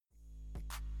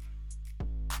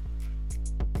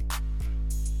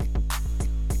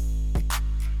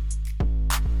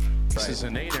This is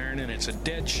an 8-iron, and it's a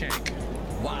dead shank.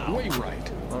 Wow. Way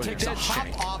right. Takes a hop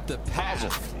shank. off the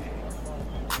path.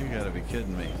 You got to be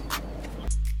kidding me.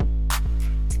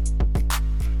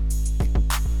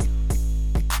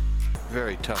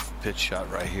 Very tough pitch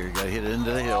shot right here. You got to hit it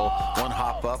into the hill. One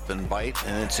hop up and bite,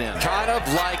 and it's in. Kind of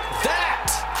like that.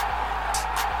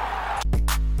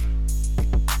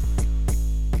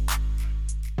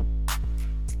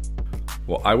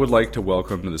 Well, I would like to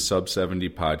welcome to the Sub 70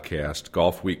 podcast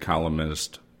Golf Week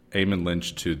columnist Eamon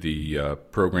Lynch to the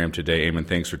program today. Eamon,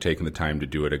 thanks for taking the time to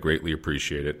do it. I greatly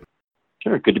appreciate it.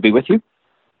 Sure, good to be with you.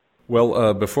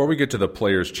 Well, before we get to the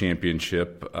Players'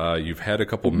 Championship, you've had a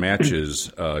couple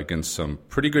matches against some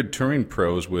pretty good touring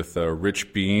pros with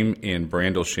Rich Beem and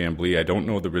Brandel Chambly. I don't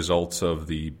know the results of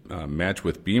the match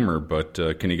with Beamer, but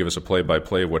can you give us a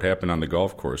play-by-play of what happened on the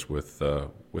golf course with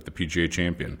the PGA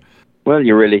champion? Well,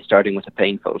 you're really starting with the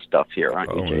painful stuff here,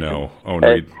 aren't you, Jason? Oh,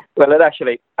 no. Well, it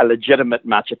actually, a legitimate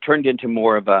match. It turned into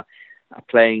more of a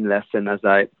playing lesson as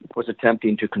I was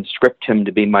attempting to conscript him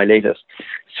to be my latest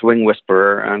swing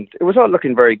whisperer. And it was all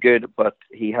looking very good, but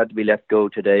he had to be let go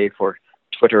today for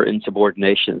Twitter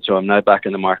insubordination. So I'm now back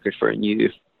in the market for a new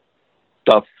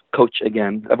golf coach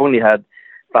again. I've only had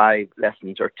 5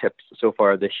 lessons or tips so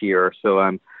far this year, so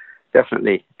I'm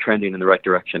definitely trending in the right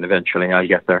direction. Eventually I'll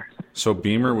get there. So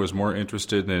Beamer was more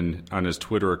interested on his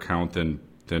Twitter account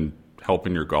than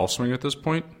helping your golf swing at this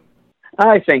point?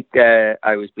 I think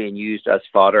I was being used as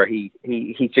fodder.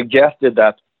 He suggested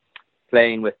that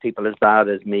playing with people as bad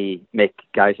as me make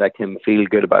guys like him feel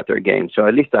good about their game. So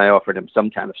at least I offered him some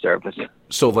kind of service.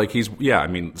 So like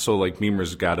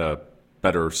Beamer's got a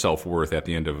better self-worth at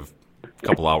the end of a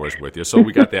couple hours with you. So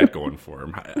we got that going for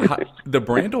him. The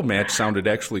Brandel match sounded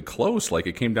actually close, like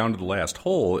it came down to the last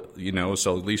hole,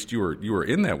 so at least you were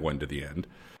in that one to the end.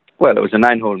 Well, it was a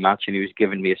 9-hole match and he was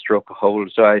giving me a stroke a hole.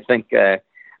 So I think I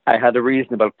had a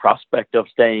reasonable prospect of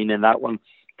staying in that one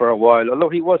for a while, although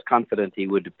he was confident he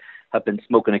would have been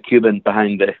smoking a Cuban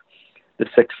behind the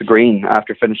 6th green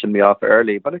after finishing me off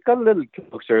early. But it got a little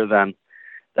closer than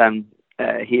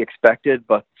he expected,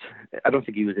 but I don't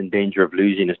think he was in danger of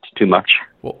losing it too much.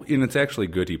 Well, and it's actually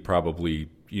good he probably,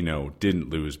 didn't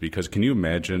lose, because can you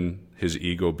imagine his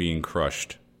ego being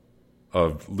crushed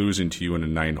of losing to you in a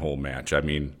 9-hole match? I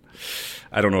mean,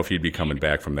 I don't know if he'd be coming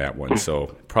back from that one, so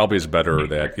probably it's better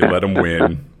that you let him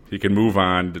win. He can move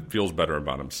on. It feels better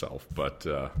about himself. But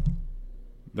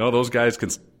no, those guys can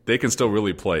still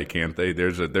really play, can't they?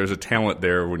 There's a talent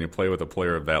there when you play with a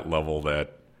player of that level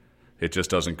that it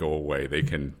just doesn't go away. They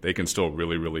can still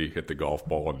really, really hit the golf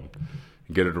ball and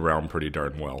get it around pretty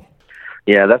darn well.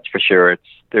 Yeah, that's for sure.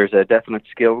 There's a definite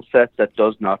skill set that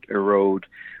does not erode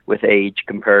with age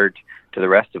compared to the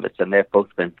rest of us, and they've both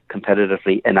been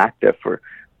competitively inactive for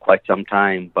quite some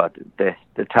time, but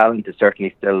the talent is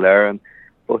certainly still there, and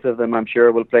both of them, I'm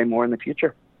sure, will play more in the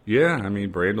future. Yeah, I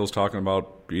mean, Brandel's talking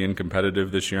about being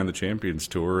competitive this year on the Champions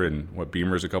Tour, and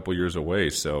Beamer's a couple years away,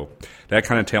 so that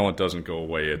kind of talent doesn't go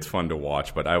away. It's fun to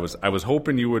watch, but I was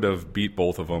hoping you would have beat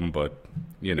both of them, but,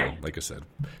 like I said,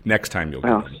 next time you'll get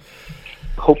them.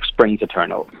 Hope springs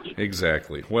eternal.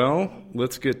 Exactly. Well,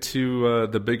 let's get to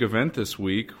the big event this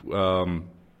week,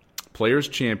 Players'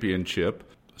 Championship.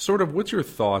 Sort of, what's your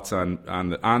thoughts on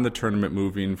the tournament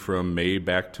moving from May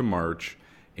back to March?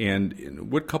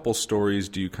 And what couple stories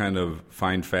do you kind of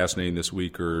find fascinating this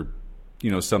week, or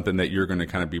something that you're going to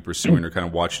kind of be pursuing or kind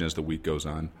of watching as the week goes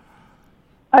on?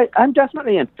 I'm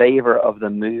definitely in favor of the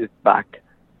move back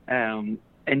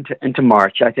into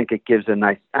March. I think it gives a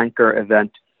nice anchor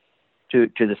event to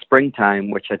the springtime,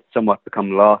 which had somewhat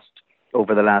become lost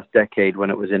over the last decade when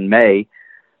it was in May.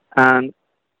 And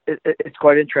it's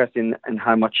quite interesting in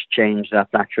how much change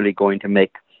that's actually going to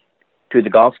make to the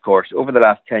golf course. Over the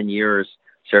last 10 years,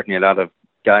 certainly a lot of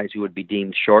guys who would be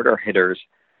deemed shorter hitters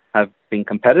have been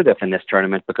competitive in this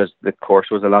tournament because the course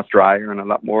was a lot drier and a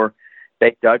lot more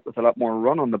baked out with a lot more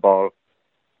run on the ball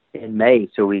in May.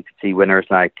 So we could see winners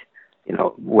like,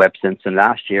 Webb Simpson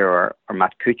last year or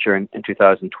Matt Kuchar in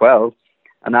 2012.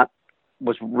 And that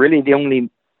was really the only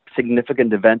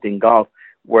significant event in golf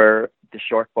where the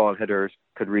short ball hitters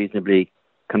could reasonably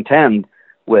contend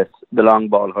with the long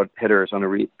ball hitters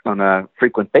on a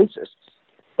frequent basis.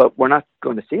 But we're not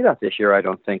going to see that this year, I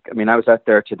don't think. I mean, I was out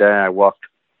there today. I walked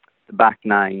the back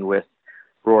 9 with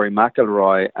Rory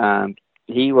McIlroy, and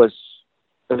he was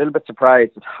a little bit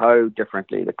surprised at how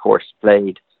differently the course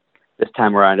played this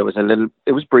time around. It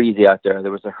was breezy out there.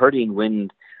 There was a hurrying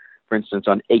wind, for instance,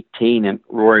 on 18, and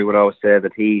Rory would always say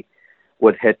that he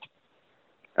would hit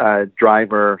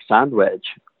driver sand wedge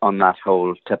on that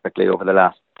hole typically over the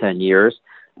last 10 years.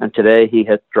 And today he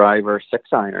hit driver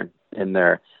 6-iron in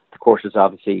there. The course is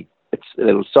obviously it's a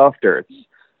little softer. It's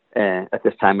at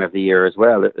this time of the year as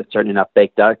well. It's certainly not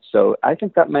baked out. So I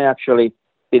think that may actually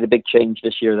be the big change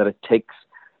this year, that it takes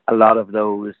a lot of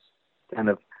those kind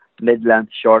of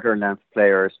mid-length, shorter-length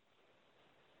players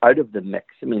out of the mix.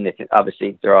 I mean,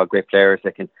 obviously, they're all great players.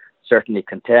 They can certainly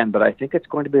contend, but I think it's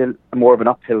going to be a more of an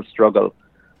uphill struggle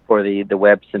for the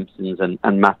Webb Simpsons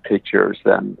and Matt Kuchars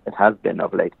than it has been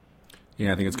of late.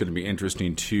 Yeah, I think it's going to be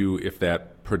interesting, too, if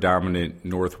that predominant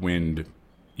north wind,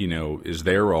 is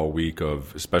there all week,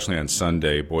 especially on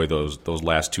Sunday. Boy, those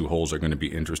last two holes are going to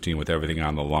be interesting with everything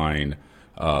on the line.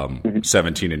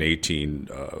 17 and 18,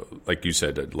 like you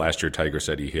said, last year Tiger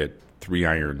said he hit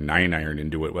 3-iron, 9-iron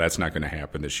into it. Well, that's not going to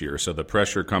happen this year. So the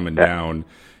pressure coming down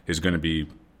is going to be,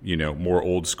 more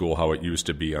old school, how it used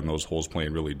to be on those holes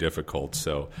playing really difficult.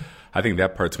 So I think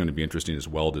that part's going to be interesting as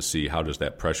well, to see how does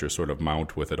that pressure sort of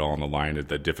mount with it all on the line at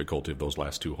the difficulty of those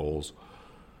last two holes.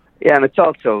 Yeah, and it's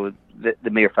also the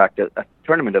mere fact that a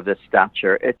tournament of this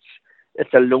stature,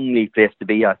 it's a lonely place to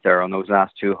be out there on those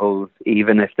last two holes,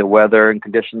 even if the weather and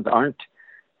conditions aren't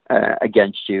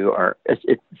against you, or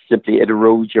it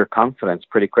erodes your confidence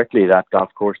pretty quickly, that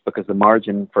golf course, because the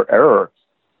margin for error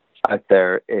out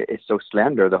there is so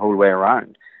slender the whole way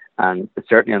around. And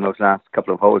certainly on those last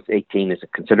couple of holes, 18 is a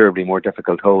considerably more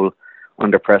difficult hole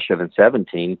under pressure than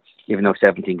 17, even though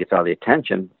 17 gets all the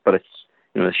attention. But it's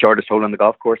the shortest hole on the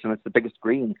golf course, and it's the biggest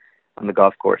green on the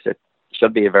golf course. It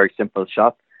should be a very simple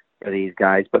shot for these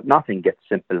guys, but nothing gets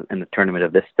simple in a tournament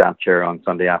of this stature on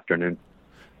Sunday afternoon.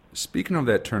 Speaking of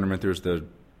that tournament, there's the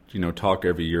talk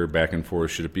every year back and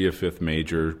forth. Should it be a fifth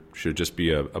major? Should it just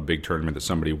be a big tournament that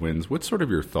somebody wins? What's sort of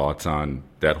your thoughts on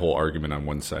that whole argument on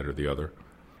one side or the other?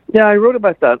 Yeah, I wrote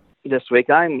about that this week.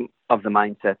 I'm of the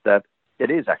mindset that it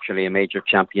is actually a major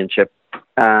championship,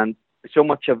 and so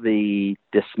much of the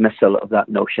dismissal of that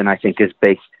notion, I think, is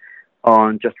based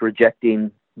on just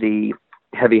rejecting the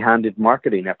heavy-handed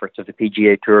marketing efforts of the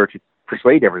PGA Tour to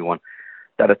persuade everyone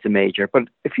that it's a major. But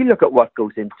if you look at what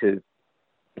goes into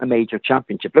a major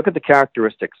championship, look at the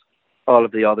characteristics all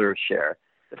of the others share.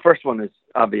 The first one is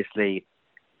obviously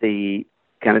the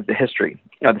kind of the history,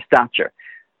 the stature.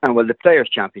 And well, the Players'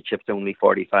 Championship's only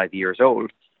 45 years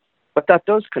old, but that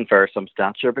does confer some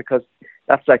stature, because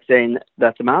that's like saying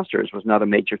that the Masters was not a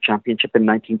major championship in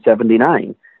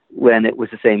 1979 when it was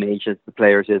the same age as the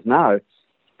Players is now.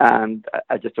 And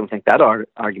I just don't think that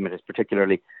argument is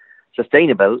particularly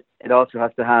sustainable. It also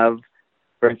has to have,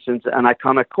 for instance, an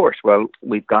iconic course. Well,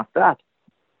 we've got that.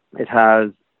 It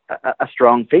has a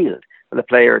strong field. The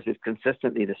Players is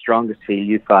consistently the strongest field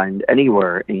you find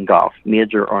anywhere in golf,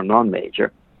 major or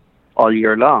non-major, all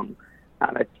year long.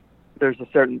 And there's a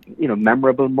certain,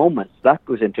 memorable moments that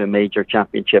goes into a major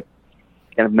championship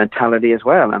kind of mentality as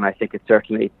well. And I think it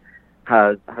certainly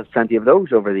has plenty of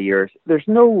those over the years. There's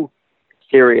no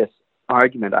serious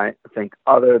argument, I think,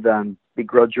 other than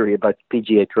begrudgery about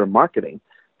PGA Tour marketing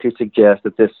to suggest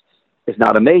that this is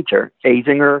not a major.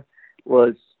 Azinger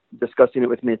was discussing it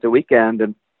with me at the weekend,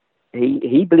 and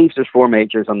he believes there's four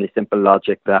majors on the simple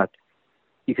logic that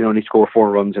you can only score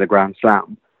 4 runs in a Grand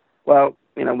Slam. Well,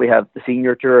 we have the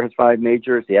Senior Tour has 5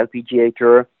 majors, the LPGA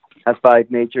Tour has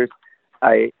 5 majors.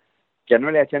 I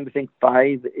tend to think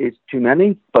 5 is too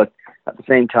many, but at the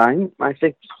same time, I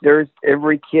think there's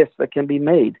every case that can be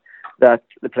made that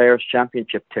the Players'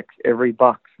 Championship ticks every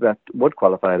box that would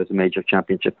qualify it as a major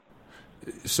championship.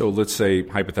 So let's say,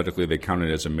 hypothetically, they count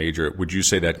it as a major. Would you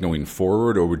say that going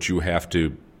forward, or would you have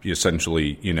to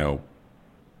essentially,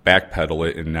 backpedal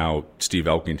it, and now Steve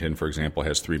Elkington, for example,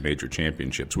 has 3 major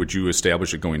championships? Would you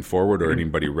establish it going forward, or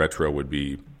anybody retro would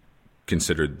be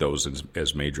considered those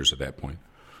as majors at that point?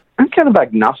 I'm kind of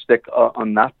agnostic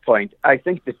on that point. I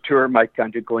think the Tour might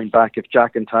kind of going back if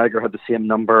Jack and Tiger had the same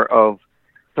number of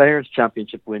Players'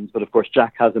 Championship wins, but of course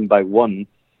Jack has them by 1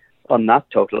 on that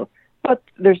total. But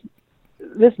there's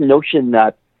this notion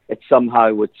that it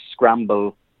somehow would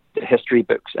scramble the history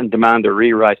books and demand a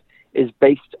rewrite is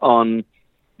based on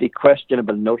the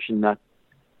questionable notion that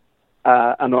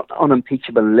an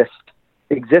unimpeachable list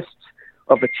exists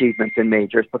of achievements in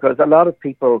majors, because a lot of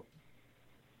people,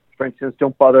 for instance,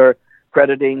 don't bother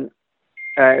crediting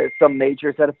some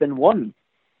majors that have been won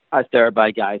out there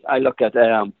by guys. I look at,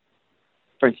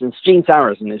 for instance, Gene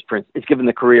Sarazen is given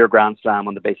the career Grand Slam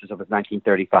on the basis of his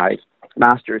 1935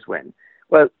 Masters win.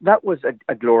 Well, that was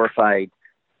a glorified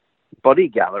buddy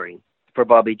gallery for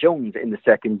Bobby Jones in the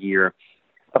second year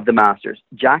of the Masters.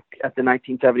 Jack, at the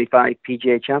 1975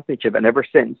 PGA Championship, and ever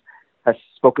since, has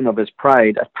spoken of his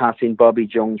pride at passing Bobby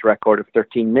Jones' record of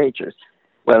 13 majors.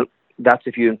 Well, that's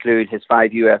if you include his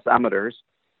 5 US amateurs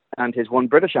and his 1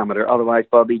 British amateur. Otherwise,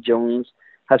 Bobby Jones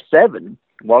has 7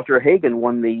 Walter Hagen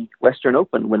won the Western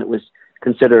Open when it was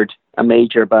considered a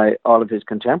major by all of his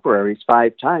contemporaries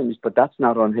 5 times, but that's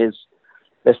not on his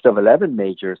list of 11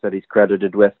 majors that he's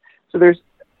credited with. So there's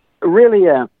really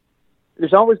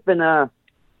there's always been a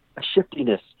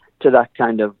shiftiness to that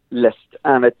kind of list,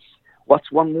 and it's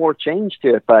what's one more change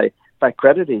to it by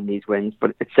crediting these wins,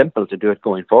 but it's simple to do it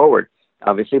going forward,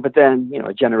 obviously. But then,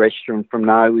 a generation from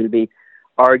now, we'll be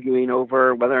arguing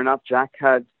over whether or not Jack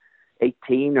had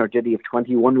 18 or did he have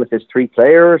 21 with his 3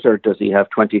 players, or does he have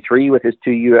 23 with his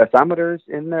 2 US amateurs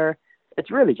in there?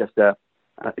 It's really just a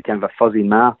kind of a fuzzy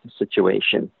math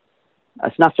situation.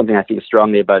 It's not something I feel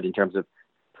strongly about in terms of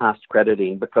past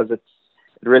crediting, because it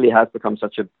really has become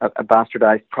such a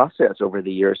bastardized process over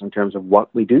the years in terms of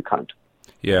what we do count.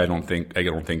 Yeah, I don't think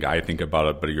I think about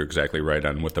it, but you're exactly right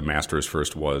on what the Masters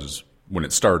first was when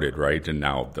it started, right? And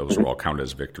now those are all counted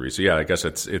as victories. So yeah, I guess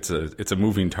it's a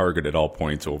moving target at all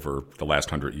points over the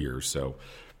last 100 years. So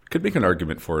could make an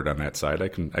argument for it on that side. I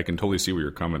can totally see where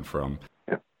you're coming from.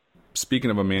 Yeah.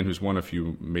 Speaking of a man who's won a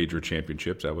few major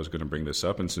championships, I was going to bring this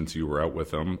up, and since you were out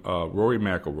with him, Rory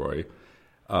McIlroy,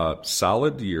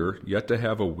 solid year, yet to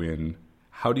have a win.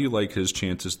 How do you like his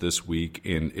chances this week,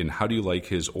 and how do you like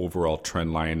his overall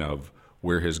trend line of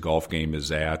where his golf game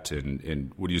is at,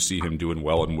 and would you see him doing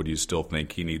well, and would you still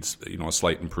think he needs a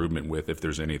slight improvement with, if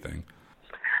there's anything?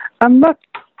 I'm not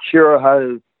sure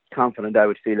how confident I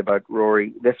would feel about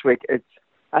Rory this week.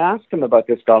 I asked him about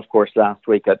this golf course last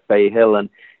week at Bay Hill, and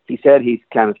he said he's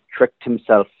kind of tricked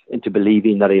himself into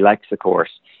believing that he likes the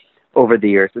course over the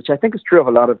years, which I think is true of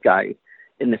a lot of guys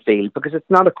in the field, because it's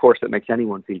not a course that makes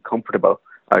anyone feel comfortable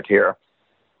out here.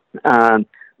 And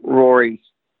Rory,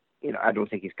 I don't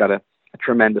think he's got a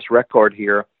tremendous record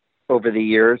here over the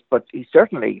years, but he's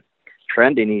certainly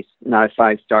trending. He's now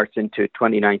 5 starts into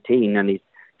 2019, and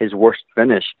his worst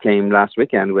finish came last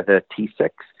weekend with a T6.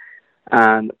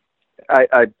 And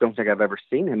I don't think I've ever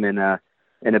seen him in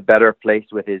a better place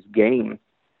with his game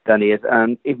than he is.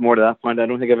 And even more to that point, I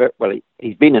don't think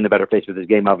he's been in a better place with his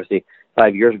game, obviously,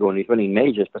 5 years ago, and he's winning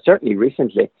majors, but certainly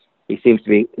recently he seems to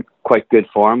be in quite good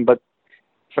form. But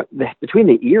between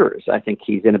the ears, I think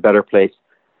he's in a better place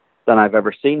than I've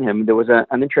ever seen him. There was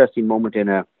an interesting moment in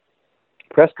a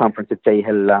press conference at Bay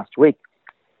Hill last week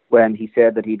when he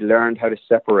said that he'd learned how to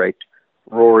separate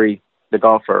Rory the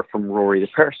golfer from Rory the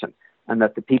person, and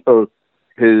that the people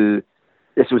who,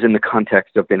 this was in the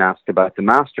context of being asked about the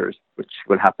Masters, which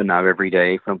will happen now every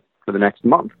day for the next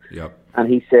month. Yep.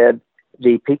 And he said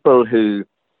the people who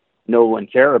know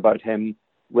and care about him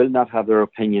will not have their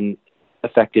opinion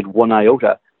affected one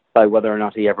iota by whether or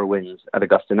not he ever wins at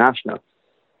Augusta National.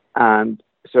 And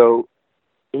so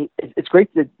it's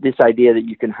great that this idea that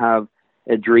you can have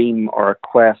a dream or a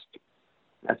quest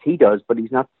as he does, but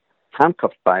he's not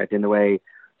handcuffed by it in the way,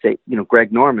 say,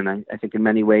 Greg Norman, I think in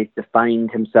many ways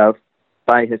defined himself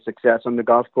by his success on the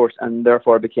golf course, and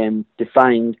therefore became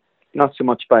defined not so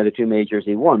much by the 2 majors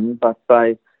he won, but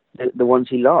by the ones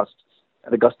he lost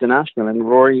at Augusta National. And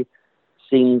Rory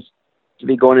seems to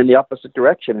be going in the opposite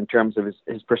direction in terms of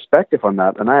his perspective on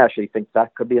that. And I actually think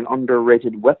that could be an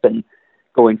underrated weapon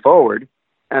going forward.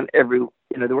 And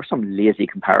there were some lazy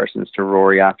comparisons to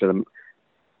Rory after them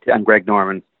and Greg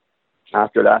Norman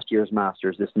after last year's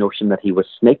Masters, this notion that he was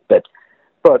snake bit.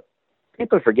 But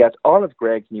people forget all of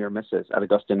Greg's near misses at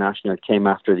Augusta National came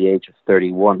after the age of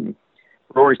 31.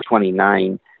 Rory's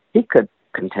 29. He could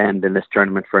contend in this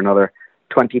tournament for another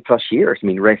 20 plus years. I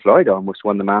mean, Ray Floyd almost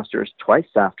won the Masters twice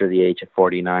after the age of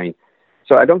 49.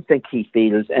 So I don't think he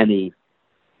feels any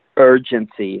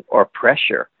urgency or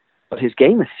pressure, but his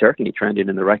game is certainly trending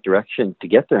in the right direction to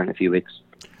get there in a few weeks.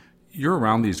 You're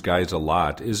around these guys a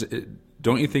lot.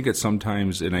 Don't you think it's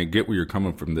sometimes, and I get where you're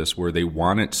coming from this, where they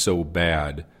want it so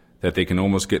bad that they can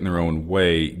almost get in their own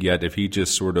way, yet if he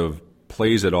just sort of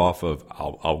plays it off of,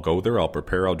 I'll go there, I'll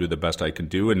prepare, I'll do the best I can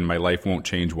do, and my life won't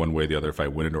change one way or the other if I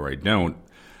win it or I don't.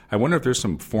 I wonder if there's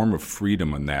some form of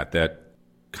freedom in that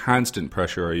constant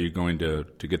pressure, are you going to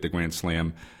get the Grand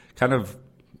Slam, kind of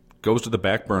goes to the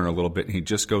back burner a little bit, and he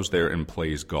just goes there and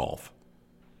plays golf.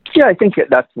 Yeah, I think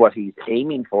that's what he's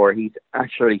aiming for. He's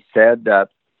actually said that,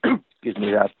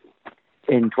 that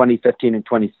in 2015 and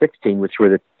 2016, which were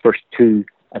the first 2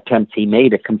 attempts he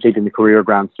made at completing the career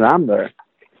Grand Slam there,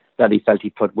 that he felt he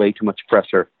put way too much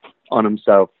pressure on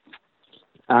himself.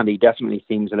 And he definitely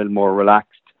seems a little more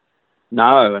relaxed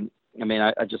now. And I mean,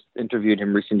 I just interviewed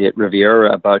him recently at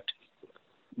Riviera about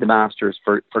the Masters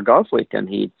for Golf Week, and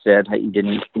he said he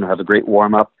didn't have a great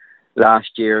warm-up last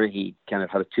year. He kind of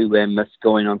had a 2-way miss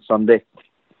going on Sunday.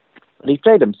 But he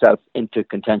played himself into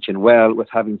contention well with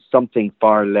having something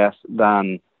far less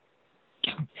than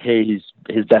his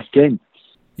best game.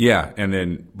 Yeah, and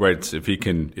then if he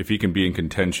can be in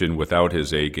contention without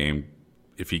his A game,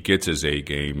 if he gets his A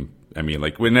game, I mean,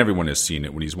 like when everyone has seen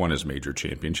it, when he's won his major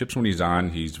championships, when he's on,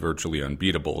 he's virtually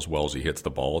unbeatable as well as he hits the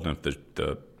ball. And if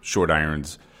the short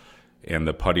irons and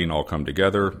the putting all come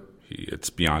together,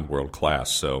 it's beyond world class.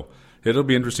 So it'll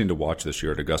be interesting to watch this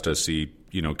year at Augusta. See,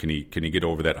 can he get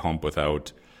over that hump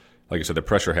without, like I said, the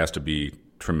pressure has to be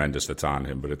tremendous that's on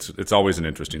him. But it's always an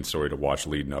interesting story to watch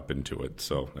leading up into it.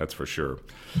 So that's for sure.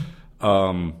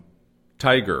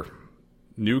 Tiger,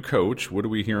 new coach. What are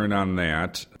we hearing on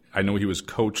that? I know he was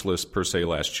coachless per se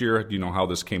last year. Do you know how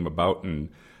this came about, and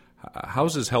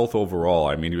how's his health overall?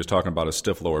 I mean, he was talking about a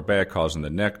stiff lower back causing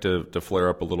the neck to flare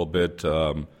up a little bit.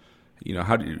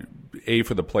 How do you, A,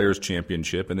 for the Players'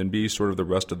 Championship, and then B, sort of the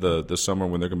rest of the summer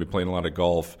when they're going to be playing a lot of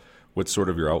golf, what's sort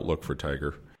of your outlook for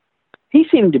Tiger? He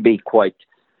seemed to be quite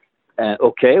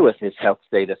okay with his health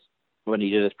status when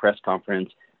he did his press conference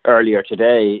earlier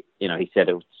today. He said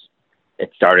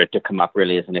it started to come up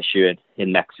really as an issue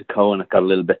in Mexico, and it got a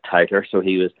little bit tighter, so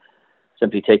he was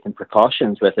simply taking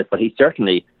precautions with it. But he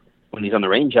certainly, when he's on the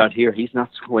range out here, he's not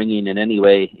swinging in any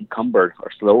way encumbered or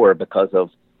slower because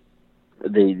of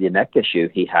the neck issue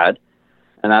he had.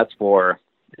 And as for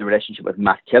the relationship with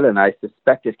Matt Killen, I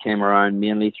suspect it came around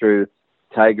mainly through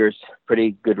Tiger's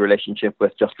pretty good relationship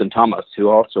with Justin Thomas, who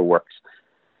also works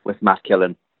with Matt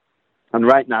Killen. And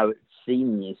right now it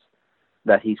seems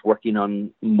that he's working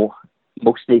on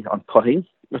mostly on putting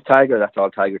with Tiger. That's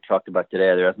all Tiger talked about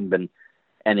today. There hasn't been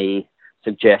any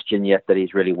suggestion yet that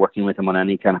he's really working with him on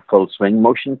any kind of full swing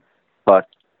motion, but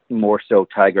more so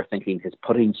Tiger thinking his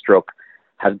putting stroke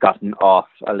has gotten off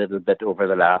a little bit over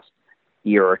the last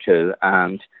year or two,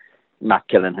 and Matt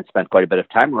Killen had spent quite a bit of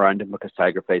time around him because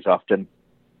Tiger plays often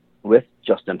with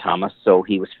Justin Thomas, so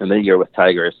he was familiar with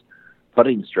Tiger's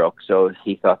putting stroke, so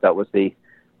he thought that was the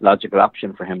logical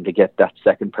option for him to get that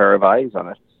second pair of eyes on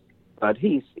it. But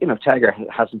Tiger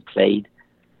hasn't played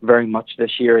very much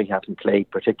this year. He hasn't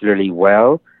played particularly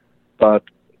well, but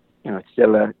it's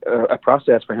still a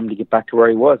process for him to get back to where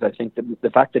he was. I think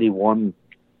the fact that he won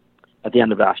at the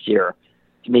end of last year,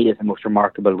 to me, is the most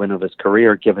remarkable win of his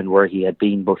career, given where he had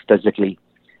been both physically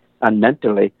and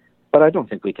mentally. But I don't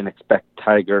think we can expect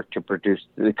Tiger to produce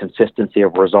the consistency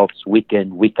of results week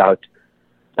in, week out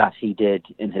that he did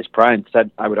in his prime. Because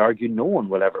I would argue no one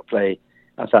will ever play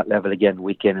at that level again,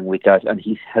 week in and week out. And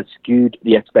he has skewed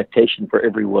the expectation for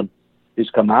everyone who's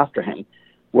come after him,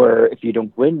 where if you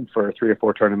don't win for 3 or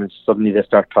 4 tournaments, suddenly they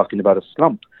start talking about a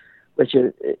slump, which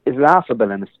is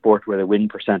laughable in a sport where the win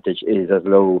percentage is as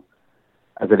low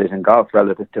as it is in golf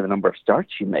relative to the number of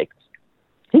starts you make.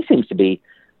 He seems to be,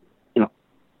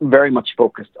 very much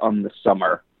focused on the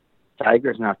summer.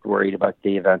 Tiger's not worried about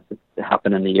the events that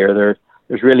happen in the year.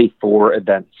 There's really 4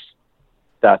 events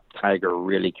that Tiger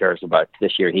really cares about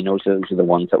this year. He knows those are the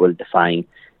ones that will define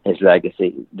his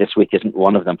legacy. This week isn't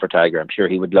one of them for Tiger. I'm sure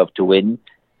he would love to win.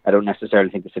 I don't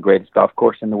necessarily think it's the greatest golf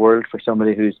course in the world for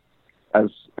somebody who's as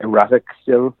erratic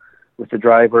still with the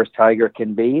driver as Tiger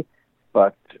can be.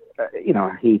 But,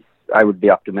 I would be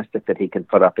optimistic that he can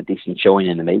put up a decent showing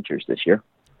in the majors this year.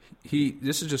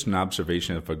 This is just an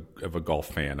observation of a golf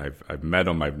fan. I've met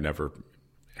him. I've never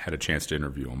had a chance to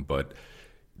interview him, but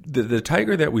the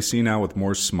Tiger that we see now with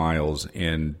more smiles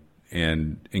and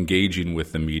engaging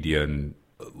with the media and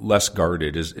less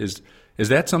guarded is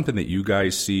that something that you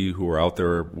guys see who are out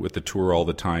there with the tour all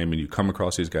the time and you come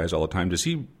across these guys all the time?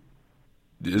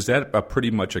 Is that a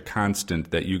pretty much a constant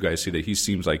that you guys see, that he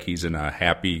seems like he's in a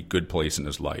happy, good place in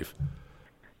his life?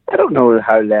 I don't know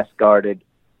how less guarded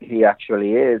he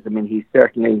actually is. I mean, he's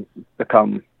certainly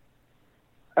become,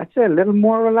 I'd say, a little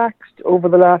more relaxed over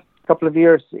the last couple of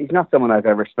years. He's not someone I've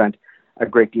ever spent a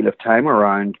great deal of time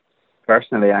around.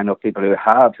 Personally, I know people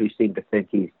who seem to think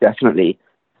he's definitely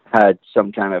had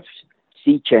some kind of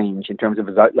sea change in terms of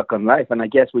his outlook on life. And I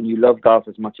guess when you love golf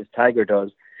as much as Tiger does,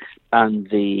 and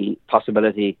the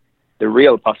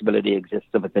real possibility exists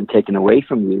of it being taken away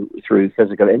from you through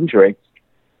physical injury,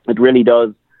 it really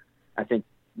does, I think,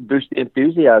 boost the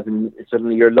enthusiasm,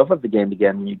 suddenly your love of the game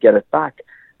again when you get it back.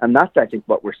 And that's, I think,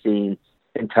 what we're seeing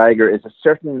in Tiger, is a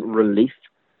certain relief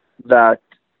that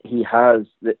he has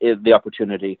the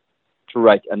opportunity to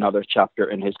write another chapter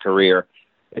in his career,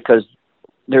 because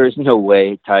there is no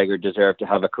way Tiger deserved to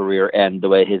have a career end the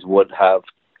way his would have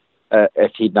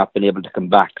if he'd not been able to come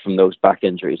back from those back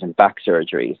injuries and back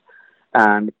surgeries.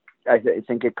 And I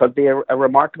think it could be a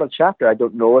remarkable chapter. I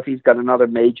don't know if he's got another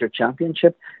major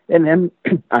championship in him.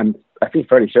 I feel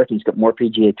fairly certain he's got more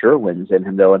PGA Tour wins in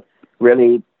him, though. And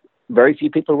really, very few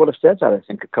people would have said that, I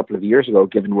think, a couple of years ago,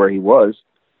 given where he was.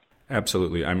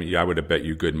 Absolutely. I mean, yeah, I would have bet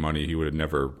you good money he would have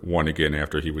never won again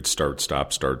after he would start,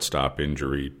 stop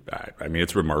injury. I mean,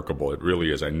 it's remarkable. It really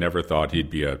is. I never thought he'd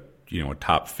be a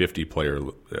top 50 player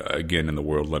again in the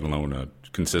world, let alone a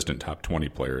consistent top 20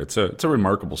 player. It's a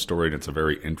remarkable story, and it's a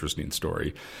very interesting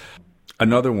story.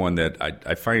 Another one that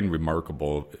I find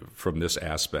remarkable from this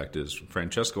aspect is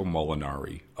Francesco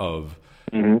Molinari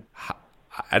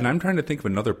and I'm trying to think of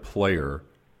another player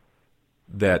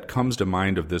that comes to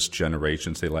mind of this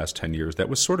generation, say last 10 years, that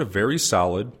was sort of very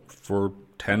solid for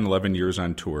 10, 11 years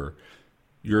on tour,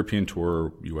 European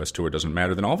tour, U.S. tour, doesn't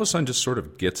matter. Then all of a sudden just sort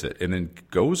of gets it and then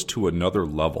goes to another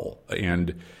level.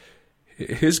 And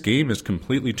his game is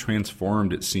completely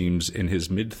transformed, it seems, in his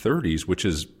mid-30s, which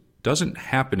doesn't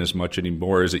happen as much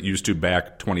anymore as it used to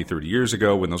back 20, 30 years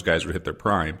ago when those guys would hit their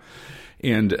prime.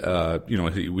 And,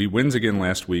 he wins again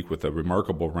last week with a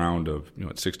remarkable round of,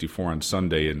 at 64 on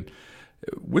Sunday. And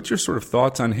what's your sort of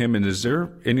thoughts on him? And is there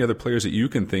any other players that you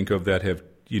can think of that have,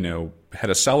 had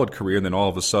a solid career and then all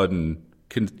of a sudden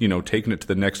taken it to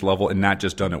the next level and not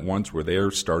just done it once, where they're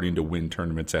starting to win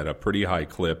tournaments at a pretty high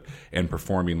clip and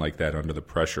performing like that under the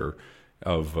pressure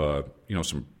of,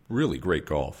 some really great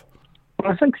golf?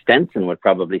 Well, I think Stenson would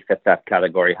probably fit that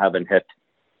category, having hit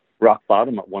rock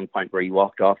bottom at one point where he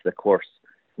walked off the course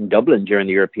in Dublin during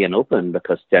the European Open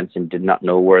because Stenson did not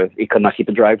know he could not keep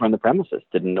a driver on the premises,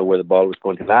 didn't know where the ball was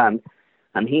going to land,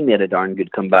 and he made a darn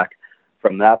good comeback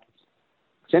from that.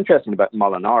 What's interesting about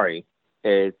Molinari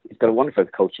is he's got a wonderful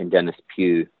coach in Dennis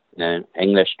Pugh, an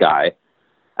English guy,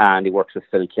 and he works with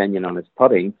Phil Kenyon on his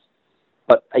putting.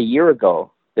 But a year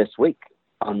ago this week,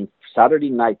 on Friday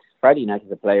night of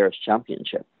the Players'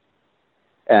 Championship,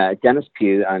 Dennis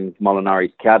Pugh and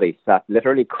Molinari's caddy sat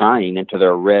literally crying into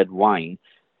their red wine.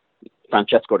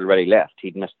 Francesco had already left.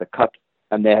 He'd missed the cut,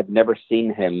 and they had never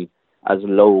seen him as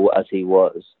low as he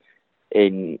was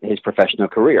in his professional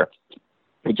career.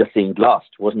 He just seemed lost,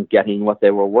 wasn't getting what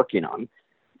they were working on.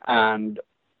 And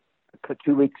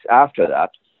 2 weeks after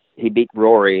that, he beat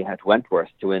Rory at Wentworth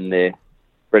to win the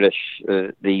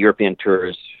European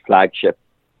Tour's flagship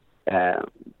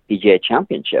PGA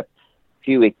Championship.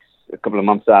 A couple of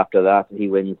months after that, he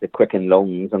wins the Quicken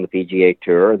Loans on the PGA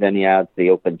Tour. Then he adds the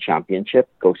Open Championship,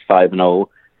 goes 5-0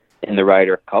 in the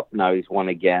Ryder Cup. Now he's won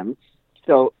again.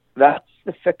 So that's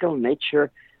the fickle nature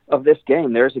of this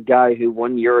game. There's a guy who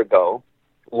 1 year ago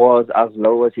was as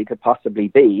low as he could possibly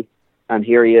be, and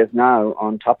here he is now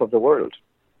on top of the world.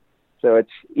 So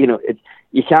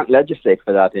you can't legislate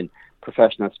for that in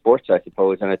professional sports, I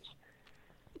suppose. And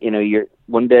you're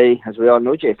one day, as we all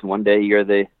know, Jason, one day you're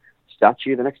the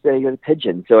statue, the next day you're the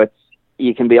pigeon. So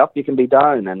you can be up, you can be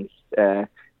down, and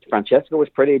Francesco was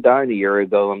pretty down a year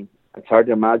ago, and it's hard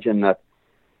to imagine that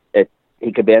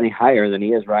he could be any higher than he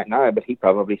is right now, but he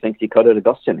probably thinks he could at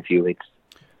Augusta in a few weeks.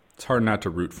 It's hard not to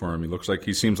root for him.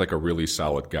 He seems like a really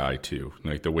solid guy too.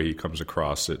 Like the way he comes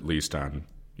across, at least on,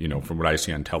 from what I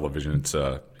see on television,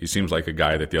 he seems like a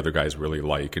guy that the other guys really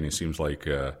like, and he seems like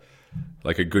a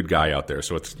good guy out there.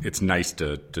 So it's nice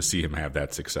to see him have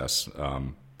that success.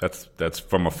 That's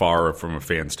from afar, or from a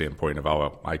fan standpoint of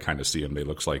how I kind of see him. It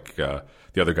looks like the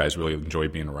other guys really enjoy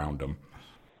being around him.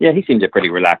 Yeah, he seems a pretty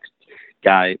relaxed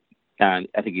guy, and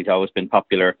I think he's always been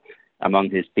popular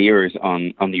among his peers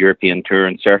on the European Tour,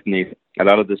 and certainly a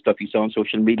lot of the stuff you saw on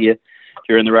social media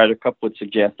during the Ryder Cup would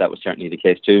suggest that was certainly the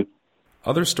case too.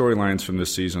 Other storylines from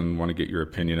this season, want to get your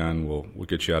opinion on. We'll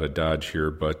get you out of Dodge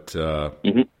here, but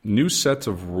new sets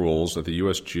of rules that the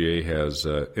USGA has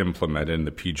implemented and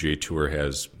the PGA Tour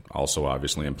has also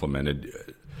obviously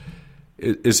implemented.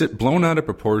 Is it blown out of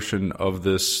proportion of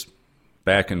this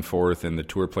back and forth and the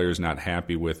tour players not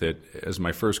happy with it, as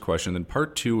my first question? Then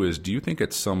part two is, do you think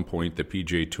at some point the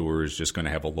PGA Tour is just going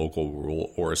to have a local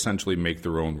rule or essentially make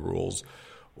their own rules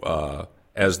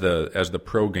as the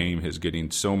pro game is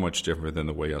getting so much different than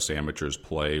the way us amateurs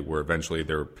play, where eventually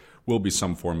there will be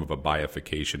some form of a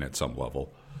bifurcation at some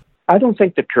level? I don't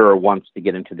think the tour wants to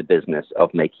get into the business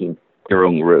of making their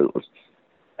own rules.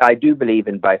 I do believe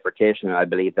in bifurcation, and I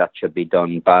believe that should be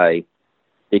done by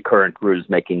the current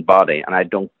rules-making body, and I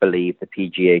don't believe the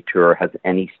PGA Tour has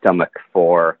any stomach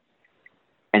for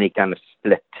any kind of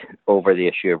split over the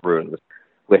issue of rules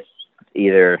with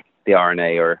either the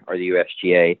R&A or the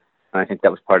USGA. And I think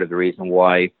that was part of the reason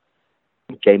why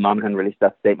Jay Monahan released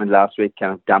that statement last week,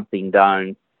 kind of damping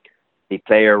down the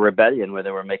player rebellion, where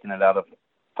they were making a lot of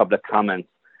public comments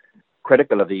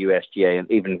critical of the USGA. And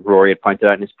even Rory had pointed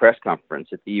out in his press conference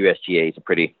that the USGA is a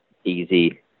pretty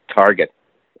easy target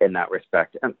in that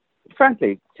respect. And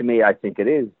frankly, to me, I think it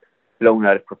is blown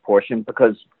out of proportion,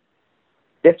 because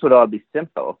this would all be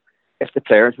simple if the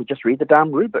players would just read the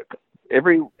damn rule book.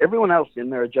 everyone else in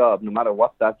their job, no matter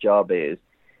what that job is,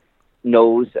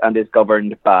 knows and is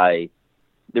governed by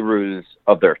the rules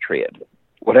of their trade.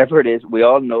 Whatever it is, we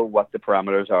all know what the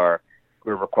parameters are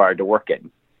we're required to work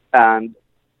in. And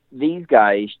these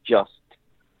guys just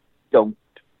don't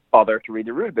bother to read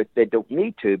the rule book. They don't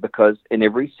need to, because in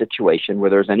every situation where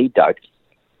there's any doubt,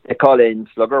 they call in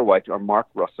Slugger White or Mark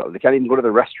Russell. They can't even go to the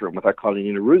restroom without calling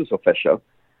in a rules official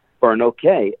for an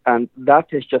okay. And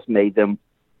that has just made them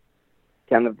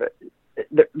kind of,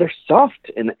 they're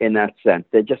soft in that sense.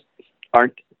 They just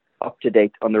aren't up to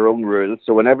date on their own rules.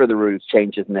 So whenever the rules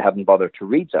changes and they haven't bothered to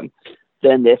read them,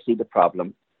 then they see the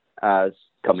problem as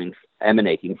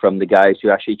emanating from the guys who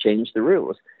actually changed the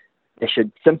rules. They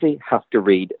should simply have to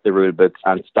read the rule book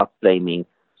and stop blaming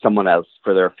someone else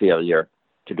for their failure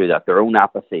to do that. Their own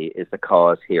apathy is the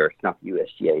cause here. It's not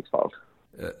USGA's fault.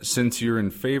 Since you're in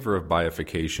favor of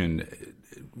bifurcation,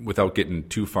 without getting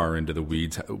too far into the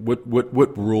weeds,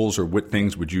 what rules or what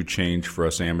things would you change for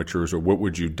us amateurs, or what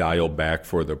would you dial back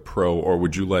for the pro, or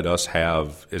would you let us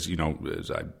have, as you know, as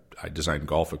I design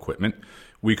golf equipment,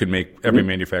 we could make, every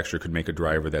manufacturer could make a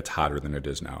driver that's hotter than it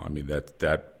is now. I mean,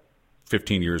 that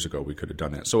 15 years ago we could have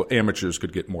done that. So amateurs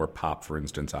could get more pop, for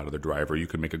instance, out of the driver. You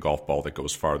could make a golf ball that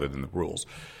goes farther than the rules.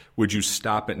 Would you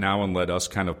stop it now and let us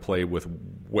kind of play with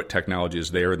what technology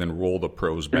is there and then roll the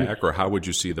pros back? Or how would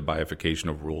you see the bifurcation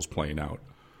of rules playing out?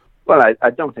 Well, I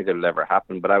don't think it'll ever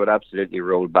happen, but I would absolutely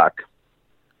roll back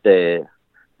the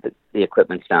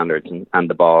equipment standards and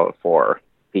the ball for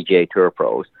PGA Tour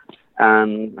pros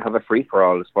and have a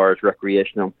free-for-all as far as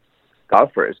recreational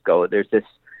golfers go. There's this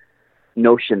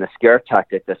notion, a scare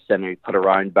tactic that's generally put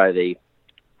around by the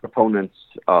proponents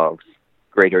of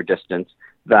greater distance,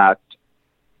 that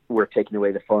we're taking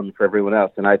away the fun for everyone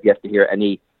else. And I've yet to hear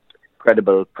any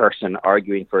credible person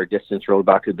arguing for a distance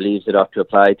rollback who believes it ought to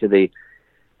apply to the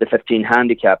 15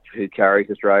 handicap who carries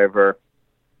his driver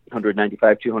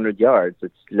 195, 200 yards.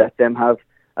 It's let them have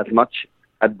as much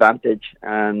advantage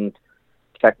and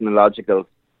technological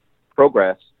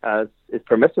progress as is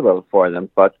permissible for them.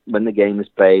 But when the game is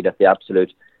played at the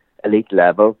absolute elite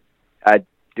level, I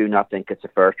do not think it's a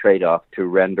fair trade-off to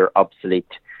render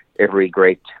obsolete every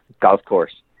great golf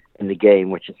course in the game,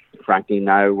 which is frankly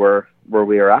now where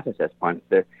we are at this point.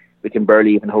 We can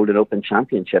barely even hold an Open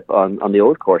Championship on the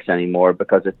old course anymore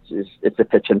because it's a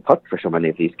pitch and putt for so many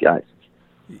of these guys.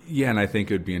 Yeah, and I think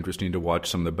it would be interesting to watch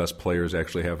some of the best players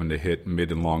actually having to hit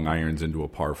mid and long irons into a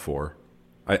par 4.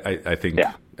 I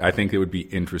think it would be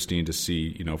interesting to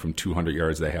see, from 200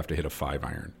 yards they have to hit a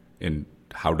 5-iron, and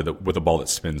with a ball that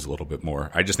spins a little bit more.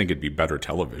 I just think it'd be better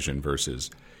television versus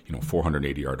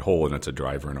 480-yard hole and it's a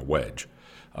driver and a wedge.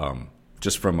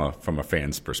 Just from a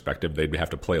fan's perspective, they'd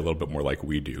have to play a little bit more like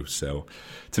we do. So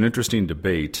it's an interesting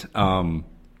debate.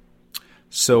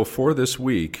 So for this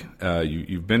week,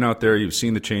 you've been out there, you've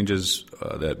seen the changes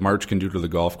that March can do to the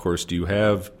golf course. Do you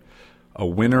have a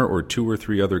winner or 2 or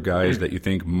 3 other guys that you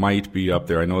think might be up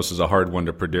there? I know this is a hard one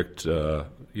to predict,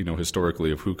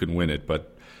 historically, of who can win it,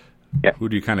 but who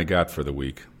do you kind of got for the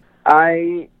week?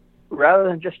 Rather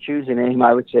than just choosing a name,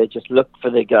 I would say just look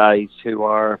for the guys who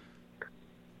are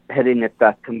hitting it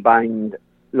that combined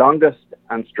longest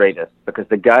and straightest, because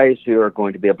the guys who are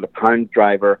going to be able to pound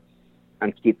driver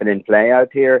and keep it in play out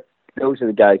here, those are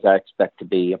the guys I expect to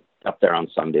be up there on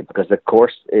Sunday, because the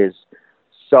course is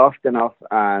soft enough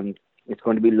and it's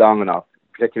going to be long enough,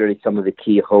 particularly some of the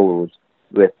key holes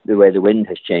with the way the wind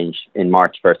has changed in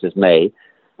March versus May.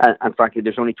 And frankly,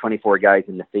 there's only 24 guys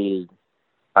in the field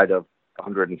out of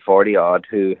 140 odd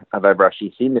who have ever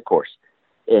actually seen the course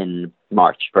in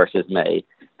March versus May.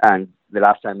 And the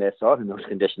last time they saw it in those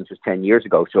conditions was 10 years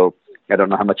ago. So I don't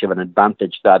know how much of an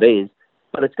advantage that is,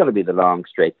 but it's going to be the long,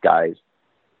 straight guys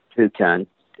who can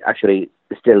actually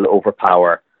still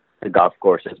overpower the golf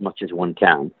course as much as one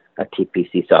can at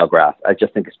TPC Sawgrass. I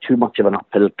just think it's too much of an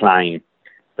uphill climb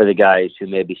for the guys who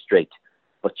may be straight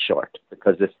but short,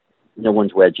 because no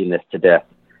one's wedging this to death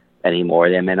anymore.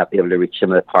 They may not be able to reach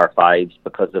some of the par 5s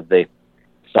because of the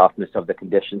softness of the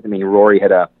conditions. I mean, Rory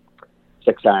had a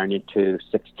 6-iron into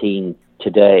 16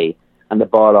 today, and the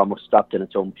ball almost stopped in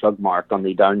its own plug mark on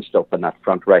the downslope in that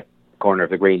front right corner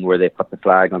of the green where they put the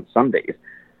flag on Sundays.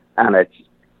 And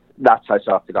that's how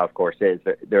soft the golf course is.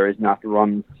 There is not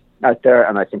run out there,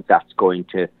 and I think that's going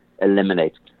to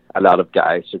eliminate a lot of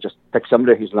guys. So just pick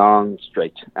somebody who's long,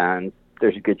 straight, and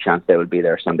there's a good chance they will be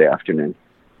there Sunday afternoon.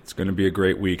 It's going to be a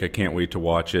great week. I can't wait to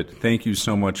watch it. Thank you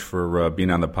so much for being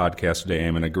on the podcast today,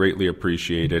 Eamon. I greatly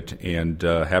appreciate it, and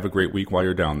have a great week while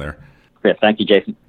you're down there. Great. Thank you, Jason.